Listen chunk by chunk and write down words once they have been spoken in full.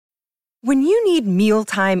When you need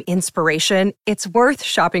mealtime inspiration, it's worth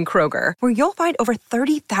shopping Kroger, where you'll find over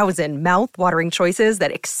 30,000 mouth-watering choices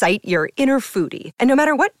that excite your inner foodie. And no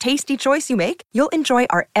matter what tasty choice you make, you'll enjoy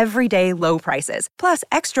our everyday low prices, plus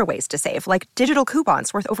extra ways to save, like digital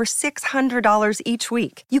coupons worth over $600 each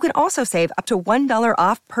week. You can also save up to $1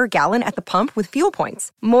 off per gallon at the pump with fuel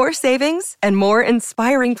points. More savings and more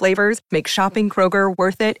inspiring flavors make shopping Kroger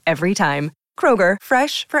worth it every time. Kroger,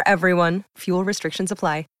 fresh for everyone. Fuel restrictions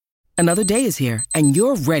apply. Another day is here, and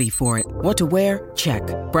you're ready for it. What to wear? Check.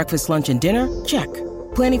 Breakfast, lunch, and dinner? Check.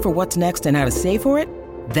 Planning for what's next and how to save for it?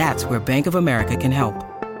 That's where Bank of America can help.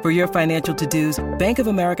 For your financial to-dos, Bank of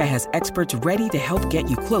America has experts ready to help get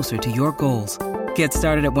you closer to your goals. Get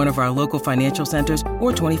started at one of our local financial centers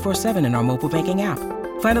or 24/7 in our mobile banking app.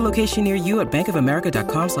 Find a location near you at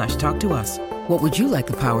bankofamerica.com/talktous. What would you like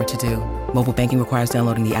the power to do? Mobile banking requires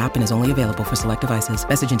downloading the app and is only available for select devices.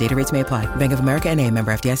 Message and data rates may apply. Bank of America N.A.,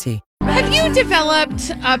 member FDIC. Have you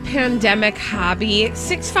developed a pandemic hobby?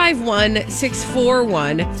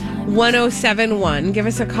 651-641-1071. Give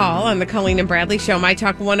us a call on the Colleen and Bradley Show, My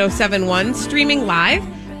Talk 1071, streaming live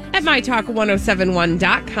at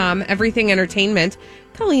mytalk1071.com. Everything Entertainment.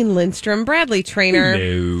 Colleen Lindstrom, Bradley Trainer.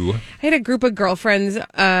 Hello. I had a group of girlfriends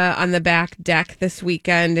on the back deck this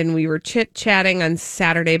weekend, and we were chit-chatting on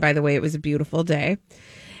Saturday. By the way, it was a beautiful day.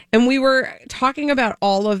 And we were talking about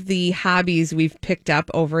all of the hobbies we've picked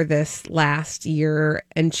up over this last year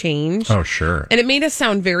and change. Oh, sure. And it made us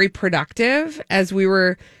sound very productive as we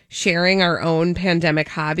were sharing our own pandemic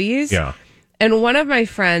hobbies. Yeah. And one of my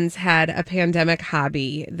friends had a pandemic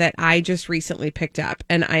hobby that I just recently picked up,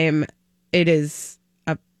 and it is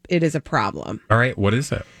a problem. All right. What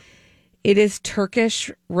is it? It is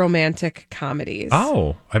Turkish romantic comedies.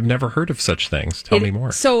 Oh, I've never heard of such things. Tell me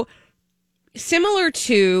more. So similar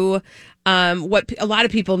to what a lot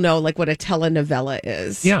of people know, like what a telenovela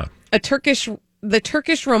is. Yeah. The Turkish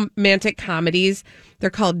romantic comedies, they're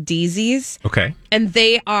called dizis. Okay. And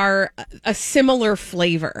they are a similar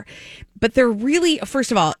flavor. But they're really,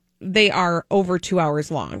 first of all, they are over 2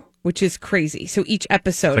 hours long, which is crazy. So each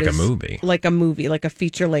episode like is a movie, like a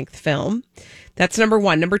feature-length film. That's number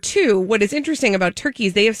one. Number two, what is interesting about Turkey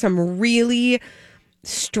is they have some really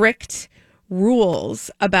strict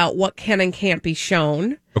rules about what can and can't be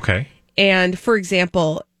shown. Okay. And for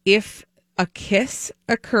example, if a kiss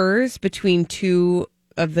occurs between two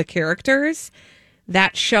of the characters,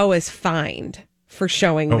 that show is fined for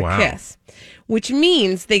showing the kiss, which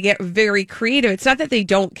means they get very creative. It's not that they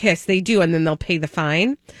don't kiss, they do, and then they'll pay the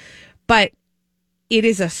fine, but it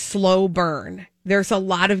is a slow burn. There's a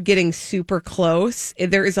lot of getting super close.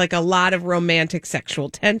 There is like a lot of romantic sexual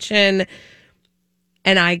tension.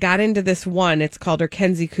 And I got into this one. It's called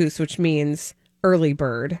Erkenci Kus, which means early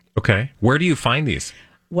bird. Okay. Where do you find these?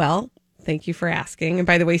 Well, thank you for asking. And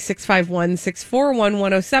by the way,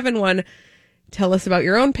 651-641-1071. Tell us about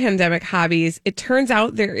your own pandemic hobbies. It turns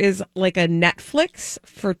out there is like a Netflix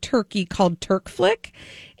for Turkey called TurkFlick.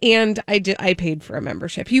 And I paid for a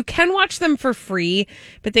membership. You can watch them for free,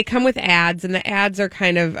 but they come with ads, and the ads are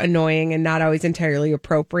kind of annoying and not always entirely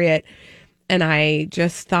appropriate. And I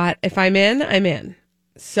just thought, if I'm in, I'm in.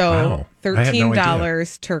 So $13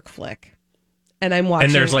 TurkFlick. And I'm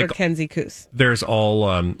watching Erkenci Kus. There's all,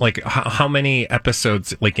 how many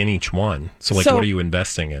episodes, like, in each one? So, what are you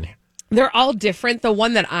investing in? They're all different. The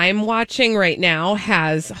one that I'm watching right now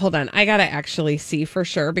has, hold on, I got to actually see for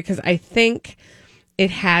sure, because I think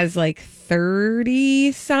it has like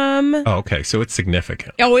 30 some. Oh, okay. So it's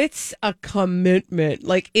significant. Oh, it's a commitment.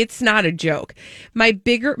 Like, it's not a joke. My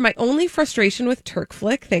only frustration with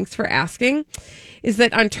TurkFlick, thanks for asking, is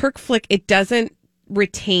that on TurkFlick, it doesn't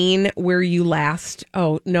retain where you last.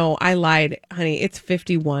 Oh, no, I lied, honey. It's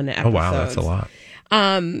 51 episodes. Oh, wow. That's a lot.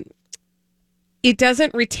 It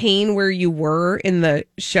doesn't retain where you were in the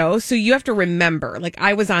show. So you have to remember, like,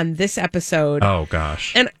 I was on this episode. Oh,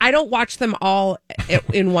 gosh. And I don't watch them all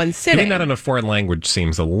in one sitting. Doing that in a foreign language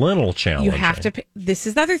seems a little challenging. You have to this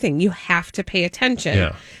is the other thing. You have to pay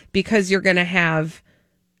attention because you're going to have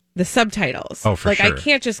the subtitles. Oh, for sure. I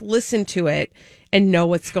can't just listen to it and know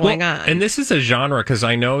what's going on. And this is a genre, because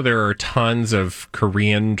I know there are tons of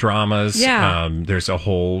Korean dramas. Yeah. There's a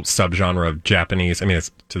whole subgenre of Japanese. I mean,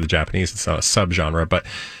 it's to the Japanese, it's not a subgenre, but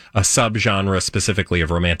a subgenre specifically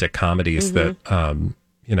of romantic comedies that,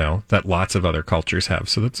 that lots of other cultures have.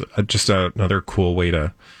 So that's just another cool way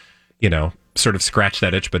to, sort of scratch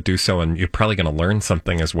that itch, but do so. And you're probably going to learn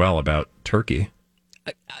something as well about Turkey.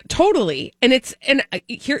 Totally. And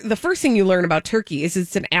here, the first thing you learn about Turkey is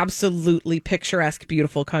it's an absolutely picturesque,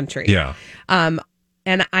 beautiful country. Yeah. And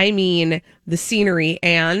I mean the scenery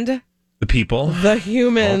and The people? The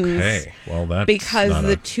humans. Okay. Well, that's because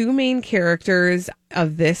the two main characters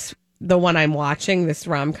of this, the one I'm watching, this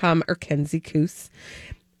rom-com, or Kenzie Coos,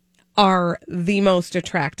 are the most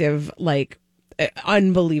attractive, like,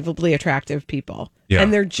 unbelievably attractive people. Yeah,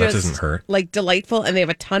 and they're that just doesn't hurt. like delightful, and they have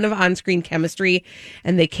a ton of on-screen chemistry,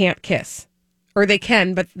 and they can't kiss. Or they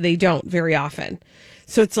can, but they don't very often.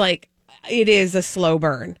 So it's like, it is a slow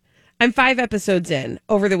burn. I'm 5 episodes in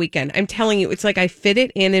over the weekend. I'm telling you, it's like I fit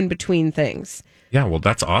it in between things. Yeah, well,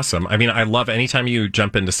 that's awesome. I mean, I love anytime you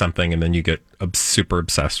jump into something and then you get super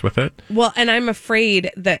obsessed with it. Well, and I'm afraid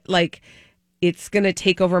that, like, it's going to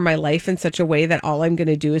take over my life in such a way that all I'm going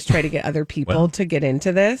to do is try to get other people to get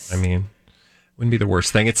into this. I mean, wouldn't be the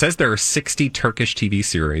worst thing. It says there are 60 Turkish TV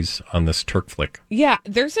series on this Turk flick. Yeah,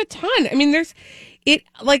 there's a ton. I mean,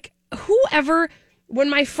 whoever... When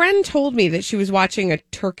my friend told me that she was watching a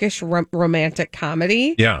Turkish romantic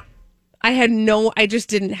comedy, I just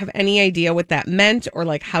didn't have any idea what that meant, or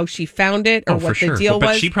like how she found it, or what the deal was.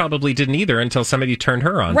 But she probably didn't either until somebody turned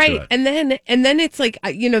her on to it. And then it's like,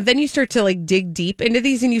 then you start to like dig deep into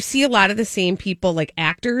these, and you see a lot of the same people, like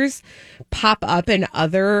actors, pop up in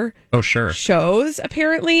other shows,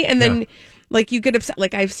 apparently. And then like you get upset.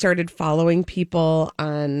 Like, I've started following people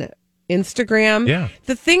on Instagram. Yeah.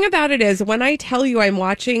 The thing about it is, when I tell you I'm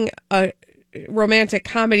watching a romantic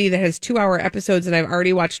comedy that has 2-hour episodes and I've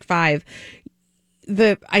already watched 5,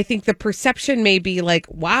 I think the perception may be like,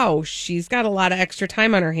 wow, she's got a lot of extra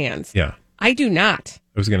time on her hands. Yeah. I do not.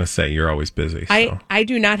 I was going to say, you're always busy. So. I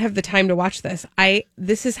do not have the time to watch this.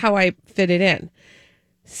 This is how I fit it in.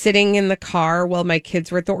 Sitting in the car while my kids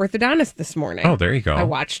were at the orthodontist this morning. Oh, there you go. I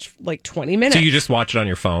watched like 20 minutes. So you just watch it on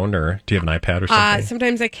your phone, or do you have an iPad or something?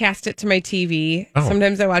 Sometimes I cast it to my TV. Oh.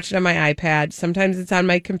 Sometimes I watch it on my iPad. Sometimes it's on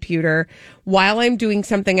my computer. While I'm doing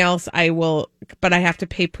something else, but I have to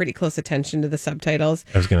pay pretty close attention to the subtitles.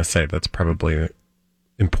 I was going to say, that's probably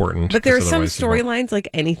important. But there are some storylines, like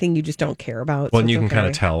anything you just don't care about. Well, and you can kind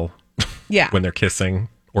of tell when they're kissing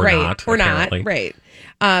or not. Or apparently. not, right.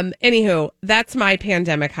 Anywho, that's my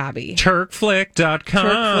pandemic hobby. Turkflick.com.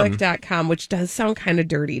 Turkflick.com, which does sound kind of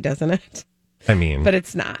dirty, doesn't it? I mean, but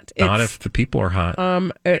it's not. Not if the people are hot.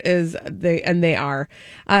 It is. They are.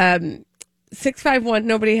 651.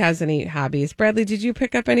 Nobody has any hobbies. Bradley, did you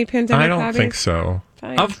pick up any pandemic hobbies? I don't think so.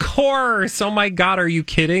 Fine. Of course. Oh my God, are you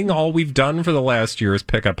kidding? All we've done for the last year is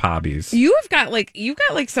pick up hobbies. You've got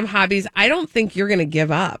some hobbies I don't think you're going to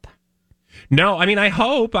give up. No, I mean, I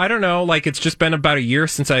hope. I don't know. Like, it's just been about a year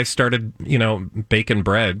since I started, baking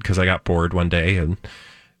bread, because I got bored one day and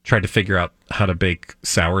tried to figure out how to bake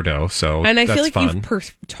sourdough. So, and I feel like fun.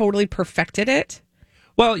 You've totally perfected it.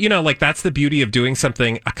 Well, that's the beauty of doing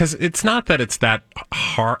something, because it's not that it's that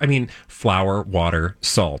hard. I mean, flour, water,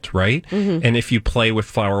 salt, right? Mm-hmm. And if you play with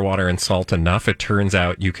flour, water, and salt enough, it turns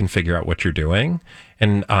out you can figure out what you're doing.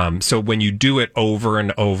 And so when you do it over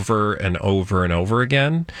and over and over and over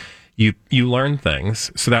again, you learn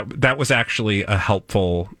things. So that was actually a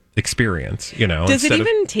helpful experience, Does it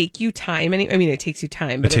even take you time? I mean, it takes you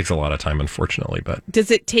time. But it takes a lot of time, unfortunately. But does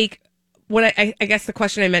it take, what I guess the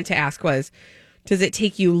question I meant to ask was, does it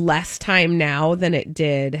take you less time now than it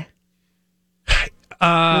did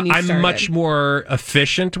when you started? I'm much more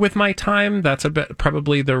efficient with my time. That's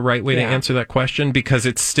probably the right way to answer that question, because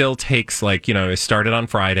it still takes, it started on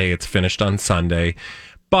Friday, it's finished on Sunday.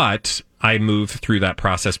 But I move through that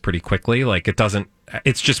process pretty quickly. Like,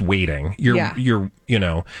 it's just waiting. You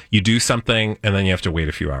do something and then you have to wait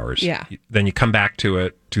a few hours. Yeah. Then you come back to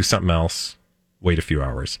it, do something else, wait a few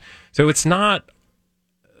hours. So it's not,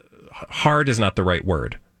 hard is not the right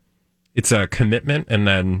word. It's a commitment,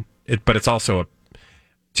 but it's also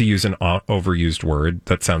to use an overused word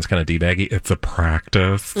that sounds kind of debaggy, it's a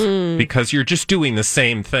practice, because you're just doing the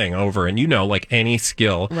same thing over, and like any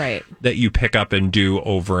skill that you pick up and do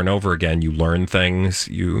over and over again, you learn things,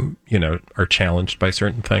 you are challenged by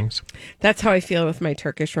certain things. That's how I feel with my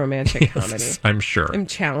Turkish romantic comedy. I'm sure. I'm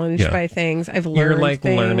challenged by things. I've learned You're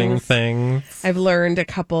things. Learning things. I've learned a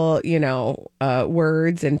couple,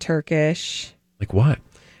 words in Turkish. Like what?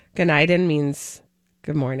 Günaydın means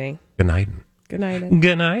good morning. Günaydın. Good night.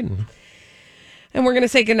 Good night. And we're going to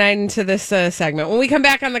say good night to this segment. When we come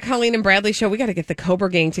back on the Colleen and Bradley Show, we got to get the Cobra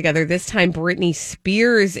Gang together. This time, Britney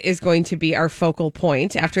Spears is going to be our focal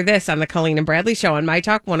point. After this, on the Colleen and Bradley Show on My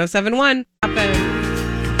Talk 107.1.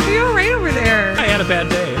 Are you all right over there? I had a bad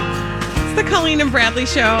day. It's the Colleen and Bradley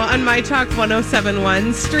Show on My Talk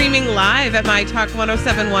 107.1, streaming live at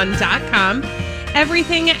MyTalk1071.com.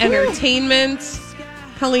 Everything entertainment.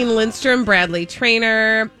 Colleen Lindstrom, Bradley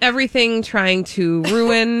Trainer, everything trying to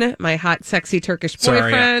ruin my hot, sexy Turkish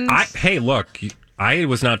boyfriend. Hey, look, I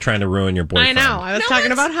was not trying to ruin your boyfriend. I know. I was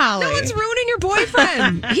talking about Holly. No one's ruining your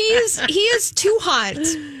boyfriend. he is too hot.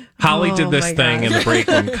 Holly did this thing in the break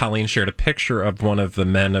when Colleen shared a picture of one of the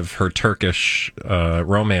men of her Turkish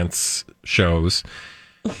romance shows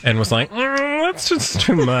and was like, that's just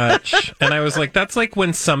too much. And I was like, that's like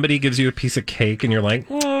when somebody gives you a piece of cake and you're like,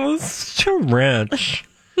 it's too rich.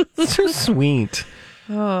 It's too sweet.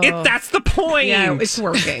 That's the point. Yeah, it's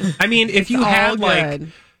working. I mean, if you had like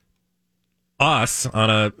us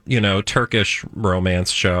on a, Turkish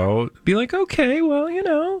romance show, be like, okay,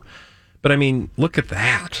 well, but I mean, look at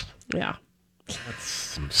that. Yeah. That's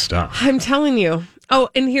some stuff. I'm telling you. Oh,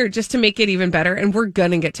 and here, just to make it even better, and we're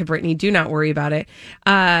going to get to Brittany. Do not worry about it.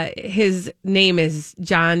 His name is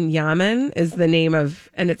Can Yaman, is the name of,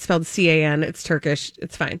 and it's spelled Can. It's Turkish.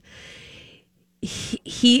 It's fine.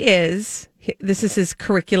 This is his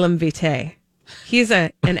curriculum vitae. He's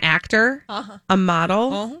an actor, a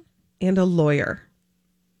model, and a lawyer.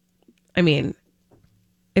 I mean,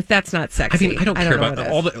 if that's not sexy, I mean, I don't care about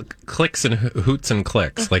all the clicks and hoots and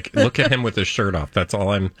clicks. Like, look at him with his shirt off. That's all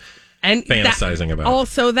I'm fantasizing about.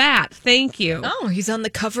 Also that. Thank you. Oh, he's on the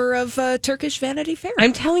cover of Turkish Vanity Fair.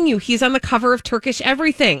 I'm telling you, he's on the cover of Turkish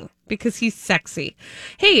everything because he's sexy.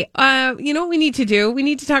 Hey, you know what we need to do? We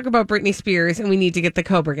need to talk about Britney Spears and we need to get the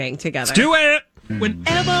Cobra Gang together. Let's do it!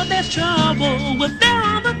 Whenever there's trouble, we're there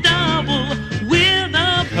on the double. We're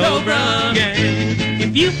the Cobra Gang.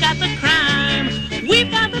 If you've got the crime, we've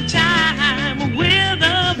got the time. We're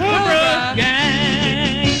the Cobra Gang.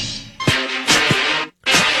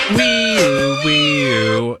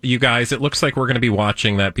 You guys, it looks like we're going to be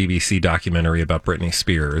watching that BBC documentary about Britney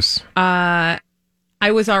Spears. I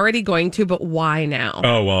was already going to, but why now?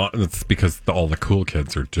 Oh, well, it's because all the cool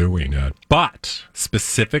kids are doing it. But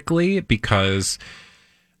specifically because,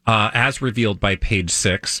 as revealed by Page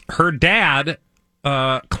Six, her dad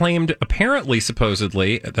claimed, apparently,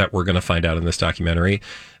 supposedly, that we're going to find out in this documentary,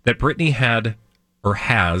 that Britney had or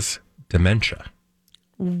has dementia.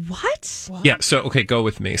 What? Yeah, so, okay, go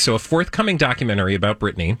with me. So a forthcoming documentary about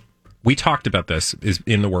Britney, we talked about this, is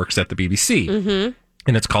in the works at the BBC. Mm-hmm.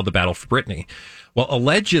 And it's called The Battle for Britney. Well,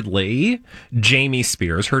 allegedly, Jamie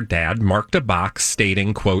Spears, her dad, marked a box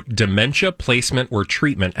stating, quote, dementia placement or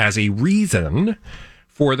treatment as a reason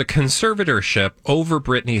for the conservatorship over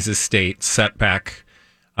Britney's estate set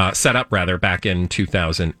up back in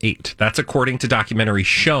 2008. That's according to documentary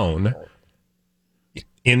shown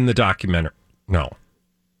in the documentary. No.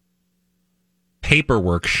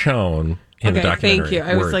 Paperwork shown in the documentary. Thank you.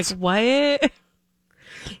 I was like, what?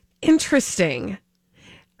 Interesting.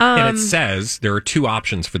 And it says there are two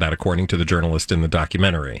options for that, according to the journalist in the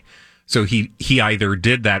documentary. So he either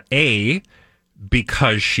did that, A,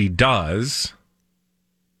 because she does,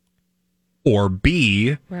 or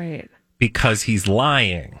B, right, because he's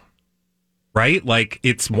lying. Right? Like,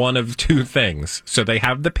 it's one of two things. So they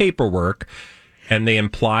have the paperwork, and they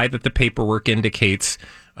imply that the paperwork indicates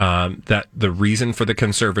that the reason for the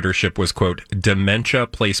conservatorship was, quote, dementia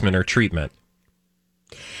placement or treatment.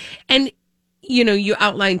 And you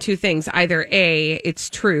outline two things. Either A, it's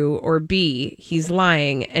true, or B, he's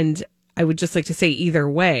lying. And I would just like to say either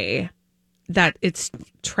way, that it's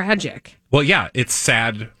tragic. Well, yeah, it's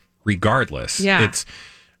sad regardless. Yeah. It's,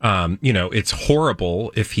 it's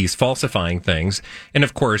horrible if he's falsifying things. And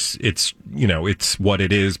of course, it's what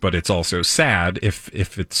it is, but it's also sad if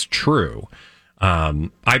it's true.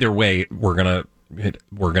 Either way, we're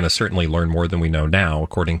gonna certainly learn more than we know now,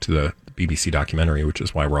 according to the BBC documentary, which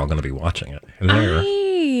is why we're all going to be watching it.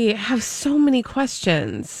 I have so many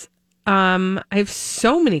questions. One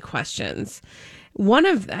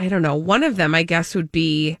of them, I guess, would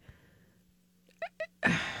be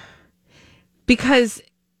because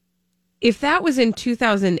if that was in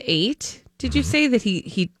 2008, did you say that he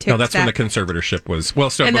ticked No, that's when the conservatorship was. Well,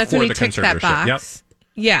 so and before that's when he the ticked that box.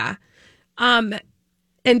 Yep. Yeah.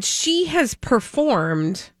 And she has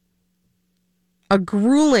performed a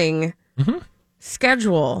grueling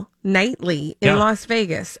schedule nightly in Las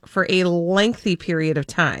Vegas for a lengthy period of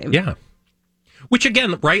time. Yeah. Which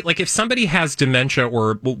again, right? Like if somebody has dementia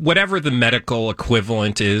or whatever the medical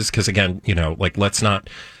equivalent is, because again, let's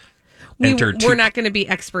not we're not going to be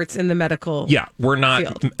experts in the medical. Yeah, we're not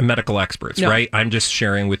field. Medical experts, No. right? I'm just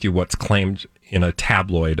sharing with you what's claimed in a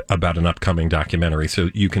tabloid about an upcoming documentary,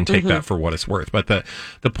 so you can take that for what it's worth. But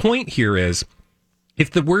the point here is,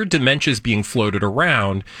 if the word dementia is being floated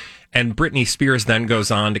around, and Britney Spears then goes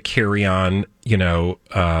on to carry on,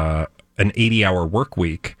 an 80-hour work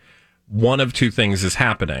week, one of two things is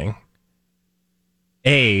happening.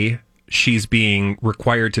 A, she's being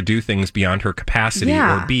required to do things beyond her capacity,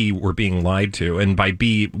 or B, we're being lied to. And by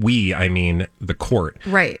B, I mean the court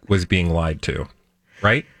right. was being lied to.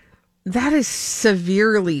 Right? That is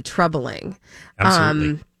severely troubling.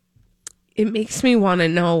 Absolutely. It makes me want to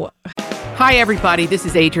know. Hi, everybody. This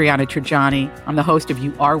is Adriana Trajani. I'm the host of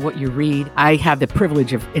You Are What You Read. I have the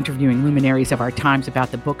privilege of interviewing luminaries of our times about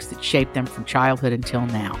the books that shaped them from childhood until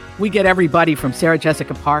now. We get everybody from Sarah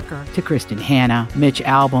Jessica Parker to Kristen Hanna, Mitch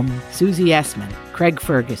Albom, Susie Essman, Craig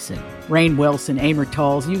Ferguson, Rainn Wilson, Amor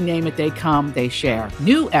Tolls, you name it, they come, they share.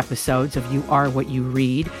 New episodes of You Are What You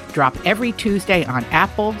Read drop every Tuesday on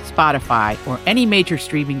Apple, Spotify, or any major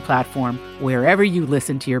streaming platform wherever you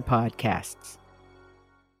listen to your podcasts.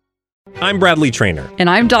 I'm Bradley Trainer. And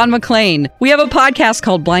I'm Don McClain. We have a podcast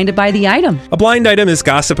called Blinded by the Item. A blind item is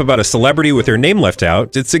gossip about a celebrity with their name left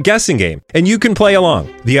out. It's a guessing game, and you can play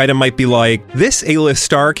along. The item might be like, this A-list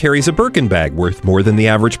star carries a Birkin bag worth more than the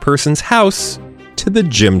average person's house to the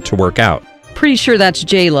gym to work out. Pretty sure that's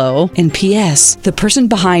J-Lo. And P.S. the person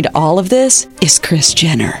behind all of this is Kris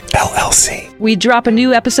Jenner, LLC. We drop a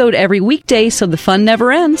new episode every weekday so the fun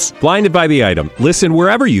never ends. Blinded by the Item. Listen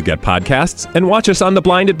wherever you get podcasts and watch us on the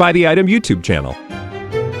Blinded by the Item YouTube channel.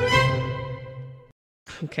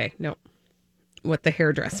 Okay, no. What the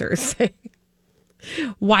hairdresser is saying.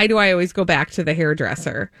 Why do I always go back to the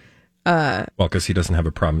hairdresser? Well, because he doesn't have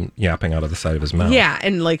a problem yapping out of the side of his mouth. Yeah,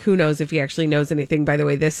 and like, who knows if he actually knows anything. By the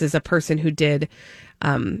way, this is a person who did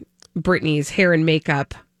Britney's hair and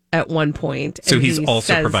makeup at one point. So he's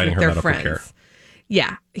also providing her medical care.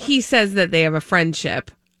 Yeah, he says that they have a friendship.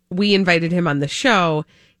 We invited him on the show.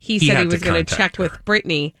 He said he was going to check with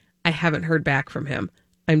Britney. I haven't heard back from him.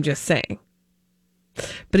 I'm just saying.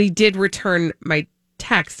 But he did return my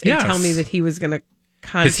text and tell me that he was going to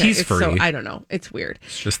contact. Because he's free. So I don't know. It's weird.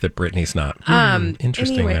 It's just that Britney's not.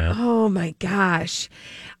 Interesting, anyway, man. Oh my gosh.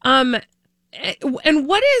 And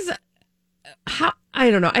what is how? I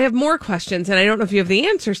don't know. I have more questions, and I don't know if you have the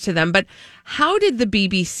answers to them. But how did the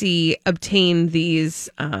BBC obtain these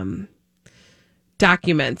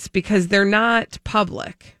documents? Because they're not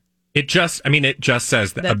public. It just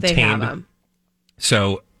says that they have obtained. them.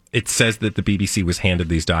 So it says that the BBC was handed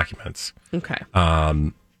these documents. Okay.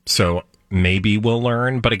 So maybe we'll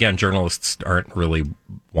learn, but again, journalists aren't really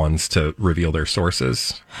ones to reveal their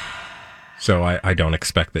sources. So I don't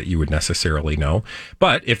expect that you would necessarily know.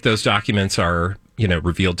 But if those documents are,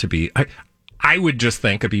 revealed to be, I would just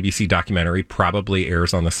think a BBC documentary probably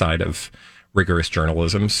airs on the side of rigorous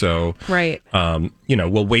journalism. So, right.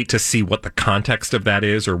 We'll wait to see what the context of that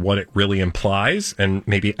is or what it really implies. And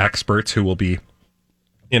maybe experts who will be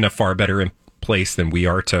in a far better place than we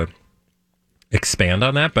are to expand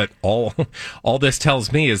on that. But all this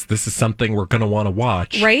tells me is this is something we're going to want to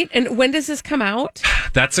watch. Right. And when does this come out?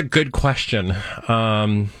 That's a good question.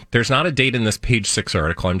 There's not a date in this Page 6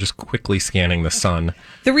 article. I'm just quickly scanning the Sun.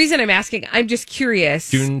 The reason I'm asking, I'm just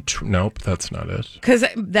curious. Nope, that's not it. Because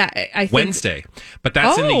I think Wednesday. But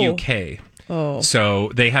that's in the UK. Oh.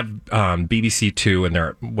 So they have BBC Two and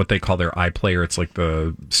their what they call their iPlayer. It's like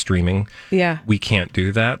the streaming. Yeah. We can't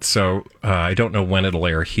do that. So I don't know when it'll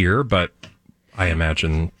air here, but I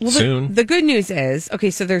imagine soon. The good news is,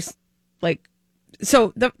 okay, so there's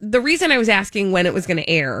the reason I was asking when it was going to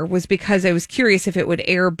air was because I was curious if it would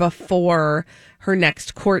air before her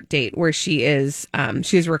next court date where she is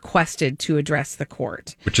requested to address the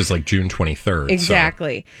court. Which is like June 23rd.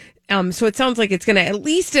 Exactly. So it sounds like it's going to, at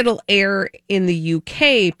least it'll air in the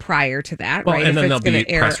UK prior to that, well, right? And then there'll be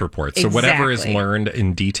press reports. So Exactly. whatever is learned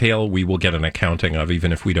in detail, we will get an accounting of,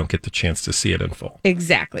 even if we don't get the chance to see it in full.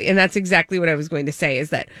 Exactly. And that's exactly what I was going to say,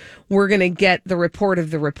 is that we're going to get the report of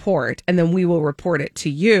the report, and then we will report it to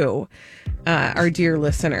you, our dear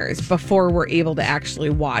listeners, before we're able to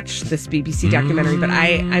actually watch this BBC documentary. But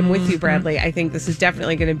I'm with you, Bradley. I think this is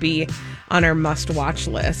definitely going to be on our must-watch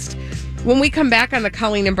list. When we come back on the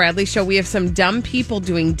Colleen and Bradley Show, we have some dumb people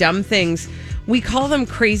doing dumb things. We call them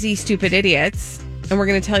crazy, stupid idiots, and we're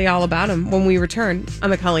going to tell you all about them when we return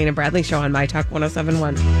on the Colleen and Bradley Show on My Talk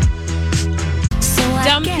 107.1.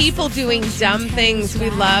 Dumb people doing dumb things.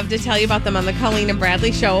 We love to tell you about them on the Colleen and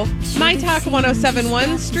Bradley Show. My Talk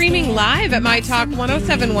 107.1, streaming live at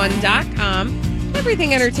mytalk1071.com.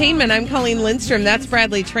 Everything Entertainment. I'm Colleen Lindstrom. That's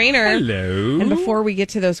Bradley Trainer. Hello. And before we get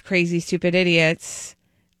to those crazy, stupid idiots,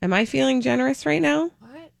 am I feeling generous right now?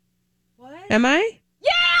 What? Am I?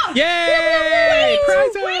 Yeah! Yay!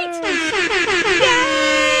 Prizes!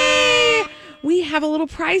 Yay! we have a little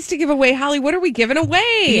prize to give away. Holly, what are we giving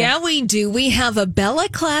away? Yeah, we do. We have a Bella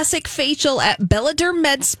Classic facial at Belladerm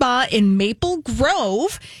Med Spa in Maple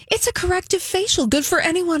Grove. It's a corrective facial, good for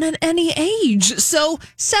anyone at any age. So,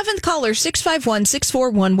 7th caller,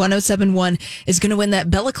 651-641-1071, is going to win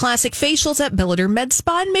that Bella Classic facials at Belladerm Med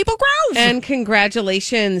Spa in Maple Grove. And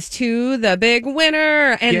congratulations to the big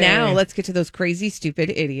winner. And now let's get to those crazy,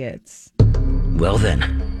 stupid idiots. Well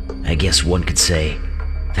then, I guess one could say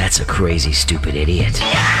that's a crazy, stupid idiot.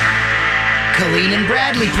 Colleen and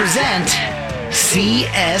Bradley present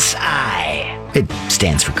CSI. It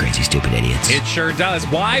stands for Crazy Stupid Idiots. It sure does.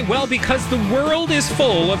 Why? Well, because the world is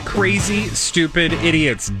full of crazy, stupid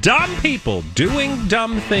idiots. Dumb people doing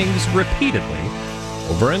dumb things repeatedly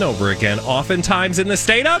over and over again, oftentimes in the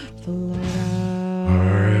state of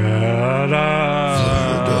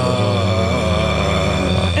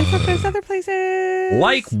And sometimes other places.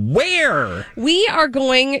 Like where? We are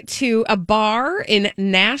going to a bar in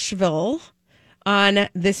Nashville on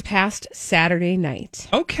this past Saturday night.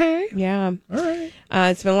 Okay. Yeah. All right.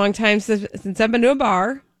 It's been a long time since I've been to a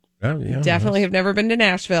bar. Oh, yeah, Definitely have never been to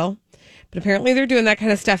Nashville. But apparently they're doing that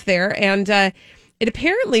kind of stuff there. And it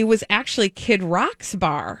apparently was actually Kid Rock's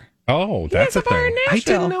bar. Oh, that's a bar in thing. I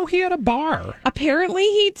Nashville. didn't know he had a bar. Apparently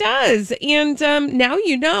he does. And now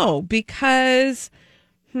you know, because,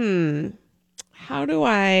 how do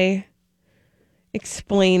I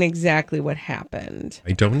explain exactly what happened?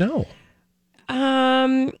 I don't know.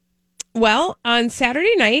 Well, on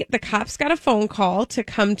Saturday night, the cops got a phone call to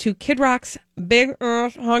come to Kid Rock's Big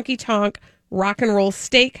Honky Tonk Rock and Roll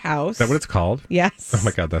Steakhouse. Is that what it's called? Yes. Oh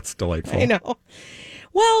my God, that's delightful. I know.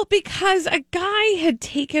 Well, because a guy had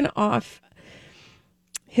taken off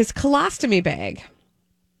his colostomy bag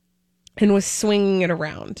and was swinging it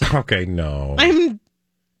around. Okay, no. I'm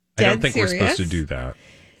dead I don't think serious. we're supposed to do that.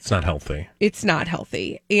 It's not healthy. It's not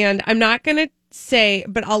healthy. And I'm not going to say,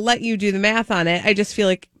 but I'll let you do the math on it. I just feel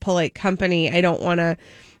like polite company. I don't want to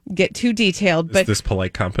get too detailed. But is this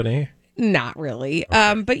polite company? Not really.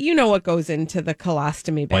 Okay. But you know what goes into the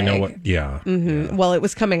colostomy bag. I know what, yeah. Mm-hmm. Yeah. Well, it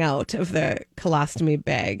was coming out of the colostomy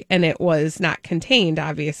bag, and it was not contained,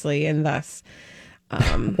 obviously, and thus...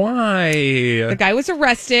 Why? The guy was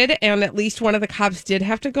arrested, and at least one of the cops did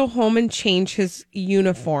have to go home and change his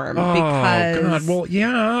uniform because God. Well,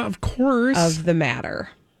 yeah, of course. of the matter.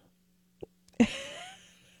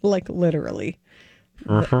 Like, literally.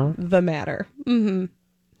 The matter. Mm-hmm.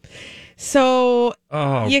 So,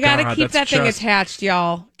 you got to keep that thing attached,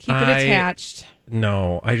 y'all. Keep it attached.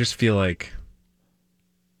 No, I just feel like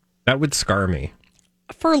that would scar me.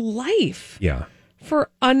 For life. Yeah.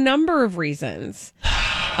 For a number of reasons.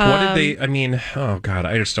 What did they, I mean, oh God,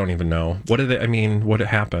 I just don't even know. What did they, I mean, what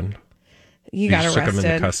happened? He got arrested. Took him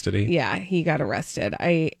into custody? Yeah, he got arrested.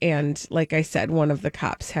 And like I said, one of the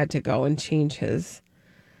cops had to go and change his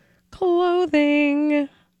clothing.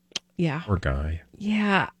 Yeah. Poor guy.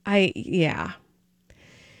 Yeah,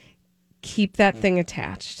 keep that thing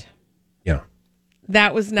attached. Yeah.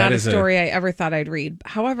 That was not a story I ever thought I'd read.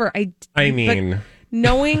 However, I mean,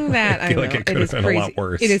 knowing that, I feel like it could have been crazy. a lot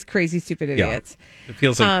worse. It is Crazy Stupid Idiots. Yeah. It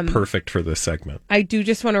feels like perfect for this segment. I do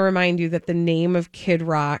just want to remind you that the name of Kid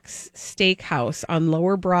Rock's Steakhouse on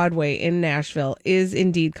Lower Broadway in Nashville is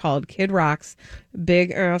indeed called Kid Rock's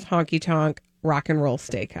Big Honky Tonk Rock and Roll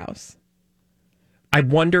Steakhouse. I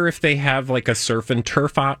wonder if they have like a surf and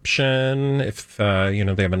turf option, if, they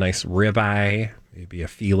have a nice ribeye, maybe a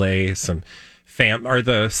filet, some are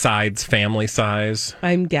the sides family size?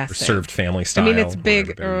 I'm guessing. Or served family style? I mean, it's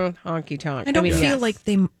big honky tonk. I don't feel like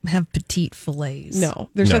they have petite fillets. No,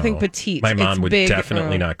 there's nothing petite. My mom would big,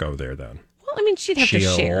 definitely not go there then. Well, I mean, she'd have to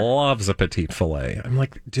share. She loves a petite fillet. I'm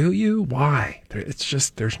like, do you? Why? It's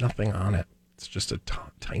just, there's nothing on it. It's just a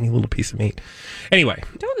tiny little piece of meat. Anyway.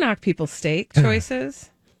 Don't knock people's steak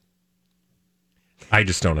choices. I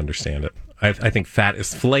just don't understand it. I think fat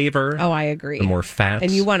is flavor. Oh, I agree. The more fat.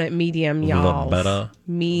 And you want it medium, y'all. The better.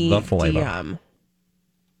 Medium. The flavor.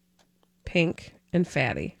 Pink and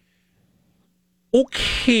fatty.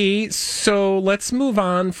 Okay, so let's move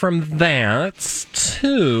on from that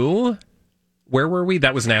to... Where were we?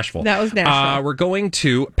 That was Nashville. That was Nashville. We're going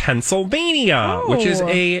to Pennsylvania, which is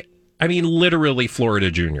literally Florida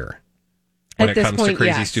Junior when it comes to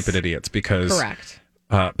Crazy Stupid Idiots, because correct.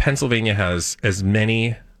 Pennsylvania has as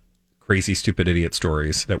many Crazy Stupid Idiot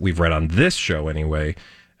stories that we've read on this show anyway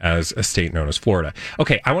as a state known as Florida.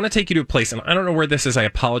 Okay, I want to take you to a place, and I don't know where this is. I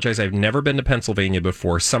apologize. I've never been to Pennsylvania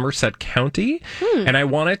before, Somerset County, and I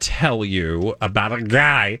want to tell you about a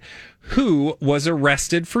guy who was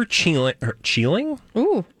arrested for stealing,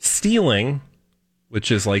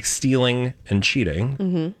 which is like stealing and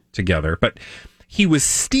cheating together. But he was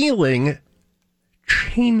stealing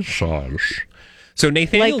chainsaws. So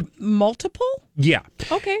Nathaniel... Like multiple? Yeah.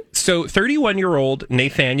 Okay. So 31-year-old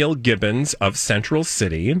Nathaniel Gibbons of Central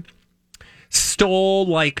City stole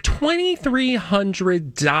like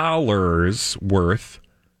 $2,300 worth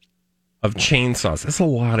of chainsaws. That's a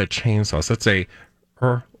lot of chainsaws. That's a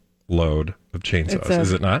load of chainsaws,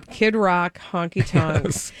 is it not? Kid Rock, honky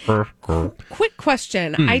tonks. Yes. Quick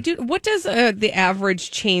question. What does the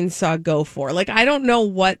average chainsaw go for? Like, I don't know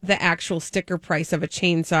what the actual sticker price of a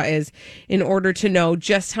chainsaw is in order to know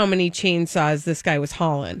just how many chainsaws this guy was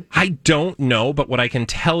hauling. I don't know, but what I can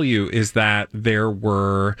tell you is that there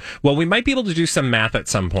were, well, we might be able to do some math at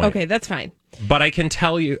some point. Okay, that's fine. But I can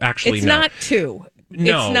tell you, actually, it's not two.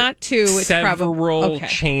 No, it's not two. It's several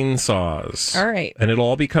chainsaws. All right. And it'll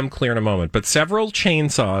all become clear in a moment. But several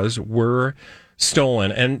chainsaws were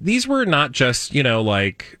stolen. And these were not just,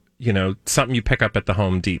 something you pick up at the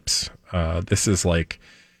Home Deeps. This is like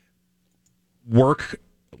work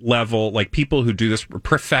level, like people who do this,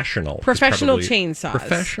 professional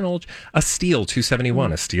chainsaws. A Steel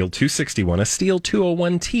 271, a Steel 261, a Steel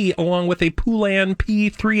 201T, along with a Poulan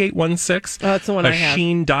P3816. Oh, that's the one I have. A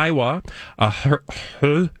Sheen Daiwa, a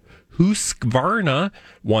Husqvarna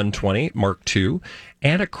 120 Mark II,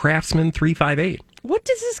 and a Craftsman 358. What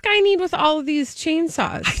does this guy need with all of these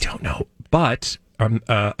chainsaws? I don't know, but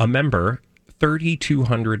a member,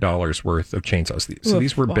 $3,200 worth of chainsaws. So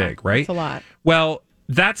these were big, right? That's a lot. Well,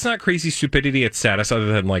 that's not crazy stupidity at status,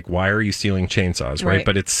 other than like, why are you stealing chainsaws, right?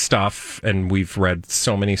 But it's stuff, and we've read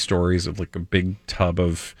so many stories of like a big tub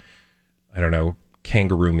of, I don't know,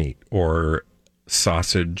 kangaroo meat or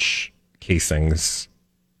sausage casings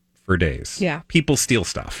for days. Yeah. People steal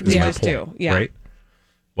stuff. Is They my just point, do. Yeah. Right?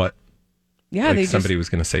 What? Yeah, like somebody was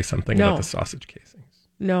going to say something about the sausage casings.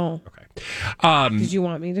 No. Okay. Did you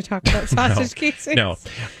want me to talk about sausage casings? No.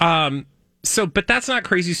 But that's not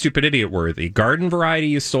crazy stupid idiot worthy. Garden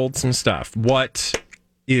Variety has sold some stuff. What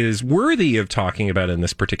is worthy of talking about in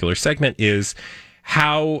this particular segment is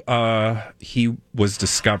how he was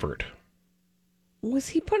discovered. Was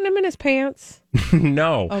he putting them in his pants?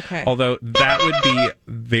 No. Okay. Although that would be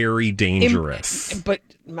very dangerous. But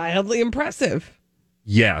mildly impressive.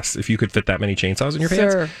 Yes, if you could fit that many chainsaws in your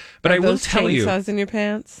Sir, pants. But I will tell you. Chainsaws in your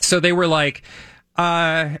pants? So they were like,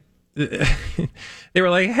 they were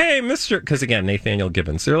like, hey, because again, Nathaniel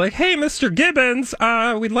Gibbons. They're like, hey, Mr. Gibbons,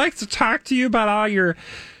 we'd like to talk to you about all your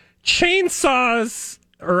chainsaws,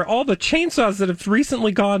 or all the chainsaws that have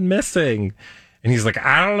recently gone missing. And he's like,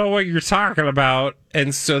 I don't know what you're talking about.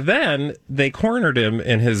 And so then they cornered him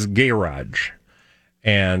in his garage.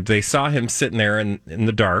 And they saw him sitting there in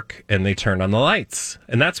the dark, and they turned on the lights.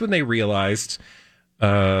 And that's when they realized,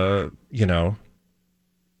 something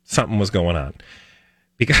was going on.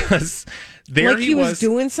 Because there he was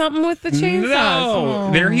doing something with the chainsaws. No,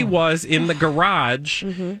 there he was in the garage,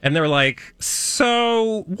 and they're like,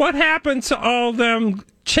 so what happened to all them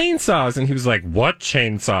chainsaws? And he was like, what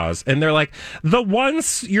chainsaws? And they're like, the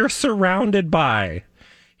ones you're surrounded by.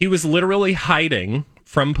 He was literally hiding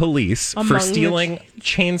from police for stealing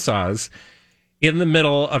chainsaws in the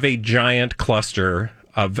middle of a giant cluster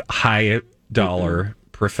of high dollar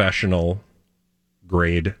professional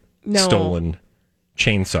grade stolen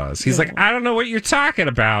chainsaws. He's like, I don't know what you're talking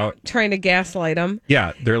about. Trying to gaslight him.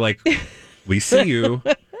 Yeah, they're like, we see you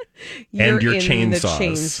and your in chainsaws. The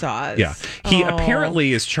chainsaws. Yeah, he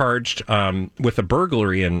apparently is charged with a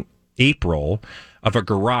burglary in April of a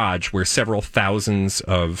garage where several thousands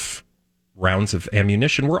of rounds of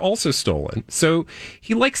ammunition were also stolen. So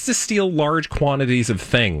he likes to steal large quantities of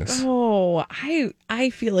things. Oh, I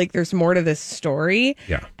feel like there's more to this story.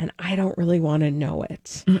 Yeah. And I don't really want to know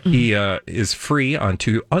it. He is free on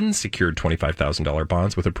 2 unsecured $25,000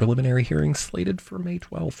 bonds with a preliminary hearing slated for May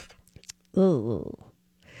 12th. Ooh.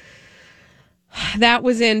 That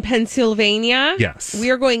was in Pennsylvania. Yes. We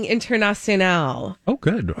are going international. Oh,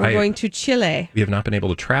 good. We're going to Chile. We have not been able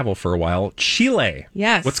to travel for a while. Chile.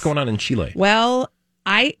 Yes. What's going on in Chile? Well,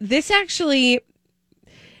 I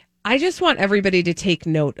just want everybody to take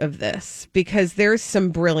note of this because there's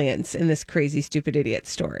some brilliance in this crazy, stupid idiot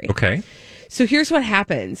story. Okay. So here's what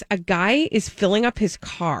happens. A guy is filling up his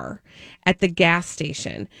car at the gas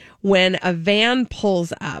station when a van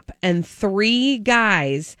pulls up and 3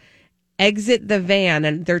 guys exit the van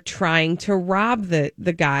and they're trying to rob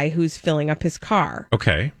the guy who's filling up his car.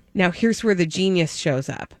 Okay. Now, here's where the genius shows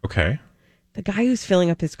up. Okay. The guy who's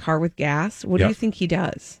filling up his car with gas, what do you think he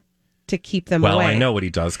does to keep them away? Well, I know what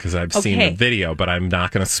he does because I've seen the video, but I'm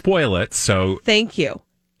not going to spoil it. So thank you.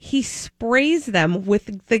 he sprays them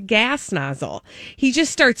with the gas nozzle. He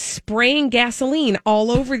just starts spraying gasoline all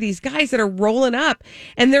over these guys that are rolling up.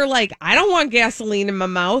 And they're like, I don't want gasoline in my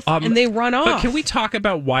mouth. And they run off. But can we talk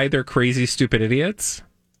about why they're crazy, stupid idiots?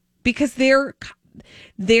 Because they're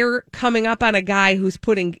coming up on a guy who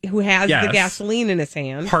has the gasoline in his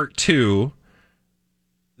hand. Part 2,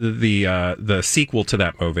 the sequel to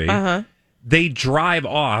that movie. Uh-huh. They drive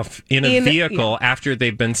off in a vehicle after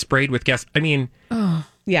they've been sprayed with gas. I mean,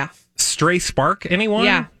 yeah. Stray spark, anyone?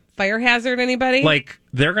 Yeah. Fire hazard, anybody? Like,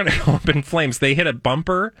 they're going to go up in flames. They hit a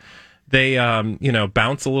bumper. They,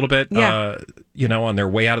 bounce a little bit, on their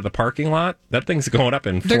way out of the parking lot. That thing's going up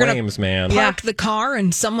in flames, man. Park the car,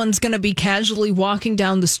 and someone's going to be casually walking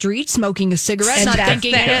down the street, smoking a cigarette, and not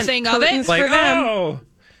thinking anything of it. Like,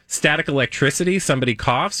 static electricity, somebody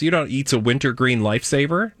coughs, you don't eat a wintergreen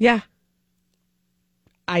lifesaver. Yeah.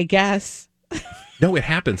 I guess. No, it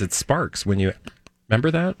happens. It sparks when you...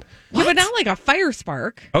 Remember that? Yeah, but not like a fire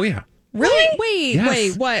spark. Oh, yeah. Really?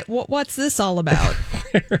 Wait, what's this all about?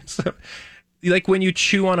 So, like when you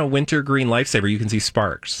chew on a wintergreen lifesaver, you can see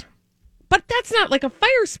sparks. But that's not like a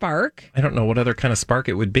fire spark. I don't know what other kind of spark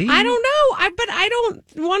it would be. I don't know. But I don't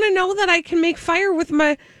want to know that I can make fire with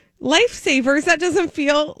my lifesavers. That doesn't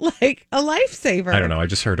feel like a lifesaver. I don't know. I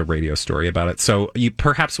just heard a radio story about it. So you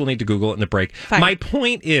perhaps will need to Google it in the break. Fine. My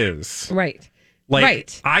point is... Right.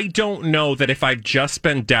 I don't know that if I've just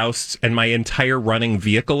been doused and my entire running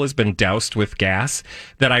vehicle has been doused with gas,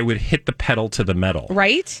 that I would hit the pedal to the metal.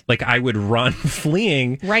 Right. Like I would run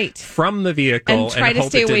fleeing from the vehicle and try to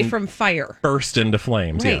stay away from fire. Burst into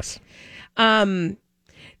flames, right. Yes.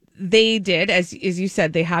 They did, as you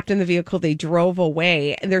said, they hopped in the vehicle, they drove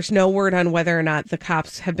away. And there's no word on whether or not the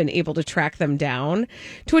cops have been able to track them down,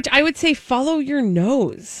 to which I would say follow your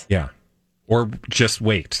nose. Yeah. Or just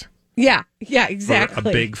wait. Yeah, exactly. For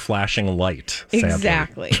a big flashing light. Sadly.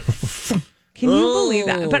 Exactly. Can you believe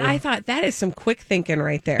that? But I thought that is some quick thinking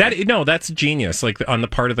right there. That's genius, like on the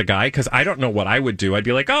part of the guy, because I don't know what I would do. I'd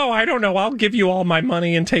be like, I don't know, I'll give you all my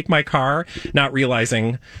money and take my car, not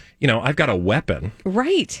realizing, I've got a weapon.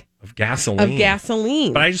 Right. Of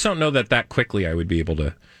gasoline. But I just don't know that quickly I would be able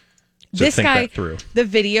to this think guy, that through. The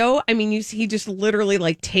video, I mean, he just literally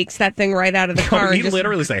takes that thing right out of the car. He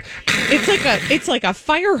literally say, it's like a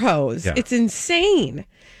fire hose. Yeah. It's insane.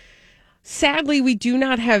 Sadly, we do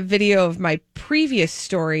not have video of my previous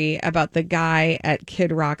story about the guy at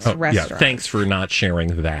Kid Rock's restaurant. Yeah, thanks for not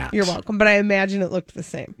sharing that. You're welcome, but I imagine it looked the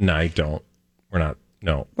same. No, I don't. We're not.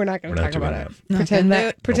 No, we're not going to talk about it. Pretend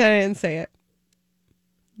I didn't say it.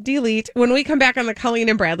 Delete. When we come back on the Colleen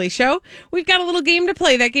and Bradley show, we've got a little game to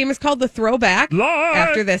play. That game is called The Throwback. Live!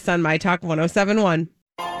 After this on My Talk 107.1.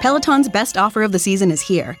 Peloton's best offer of the season is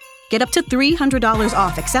here. Get up to $300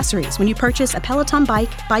 off accessories when you purchase a Peloton bike,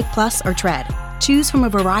 Bike Plus, or Tread. Choose from a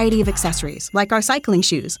variety of accessories like our cycling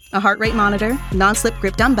shoes, a heart rate monitor, non-slip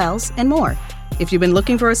grip dumbbells, and more. If you've been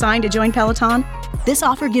looking for a sign to join Peloton, this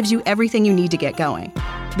offer gives you everything you need to get going.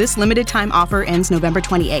 This limited time offer ends November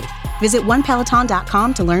 28th. Visit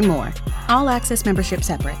onepeloton.com to learn more. All access membership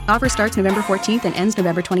separate. Offer starts November 14th and ends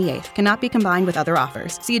November 28th. Cannot be combined with other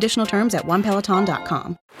offers. See additional terms at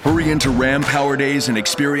onepeloton.com. Hurry into Ram Power Days and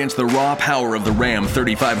experience the raw power of the Ram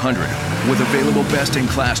 3500. With available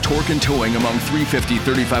best-in-class torque and towing among 350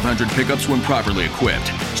 3500 pickups when properly equipped.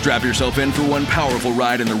 Strap yourself in for one powerful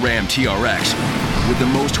ride in the Ram TRX. With the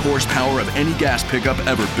most horsepower of any gas pickup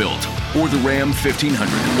ever built. Or the Ram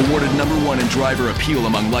 1500, awarded #1 in driver appeal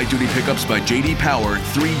among light-duty pickups by J.D. Power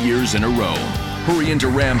 3 years in a row. Hurry into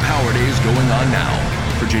Ram Power Days going on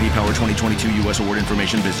now. For J.D. Power 2022 U.S. award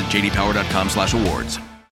information, visit jdpower.com/awards.